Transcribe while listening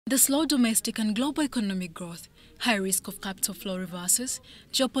The slow domestic and global economic growth, high risk of capital flow reversals,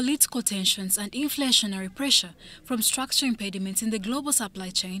 geopolitical tensions and inflationary pressure from structural impediments in the global supply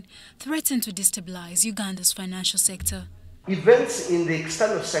chain threaten to destabilize Uganda's financial sector. Events in the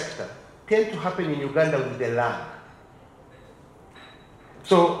external sector tend to happen in Uganda with a lag.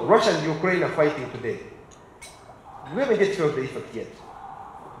 So Russia and Ukraine are fighting today. We haven't yet felt the effect yet.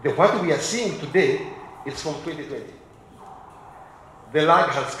 What we are seeing today is from 2020. The lag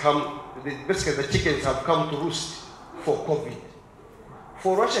has come, basically the chickens have come to roost for COVID.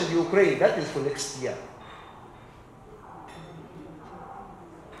 For Russia and Ukraine, that is for next year.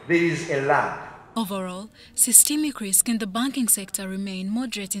 There is a lag. Overall, systemic risk in the banking sector remained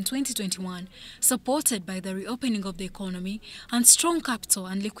moderate in 2021, supported by the reopening of the economy and strong capital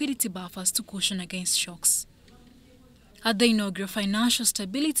and liquidity buffers to cushion against shocks. At the inaugural Financial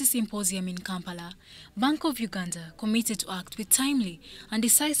Stability Symposium in Kampala, Bank of Uganda committed to act with timely and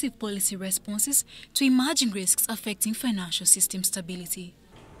decisive policy responses to emerging risks affecting financial system stability.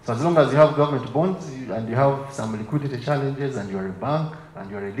 So as long as you have government bonds and you have some liquidity challenges and you're a bank and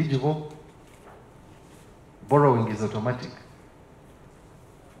you're eligible, borrowing is automatic.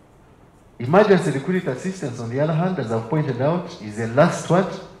 Emergency liquidity assistance, on the other hand, as I've pointed out, is a last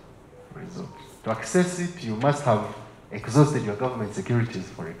resort. To access it, you must have exhausted your government securities,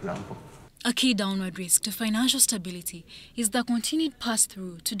 for example. A key downward risk to financial stability is the continued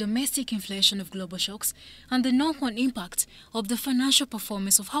pass-through to domestic inflation of global shocks and the knock-on impact of the financial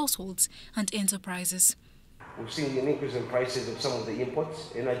performance of households and enterprises. We've seen an increase in prices of some of the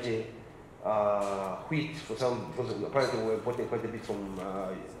imports, energy, wheat for some, because apparently we're importing quite a bit from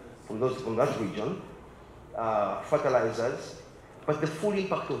that region, fertilizers, but the full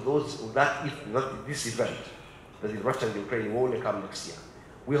impact of this event, that is Russia and Ukraine, will only come next year.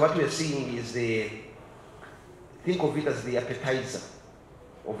 What we are seeing is think of it as the appetizer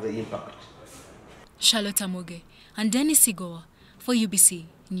of the impact. Charlotte Amoge and Dennis Sigoa for UBC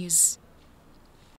News.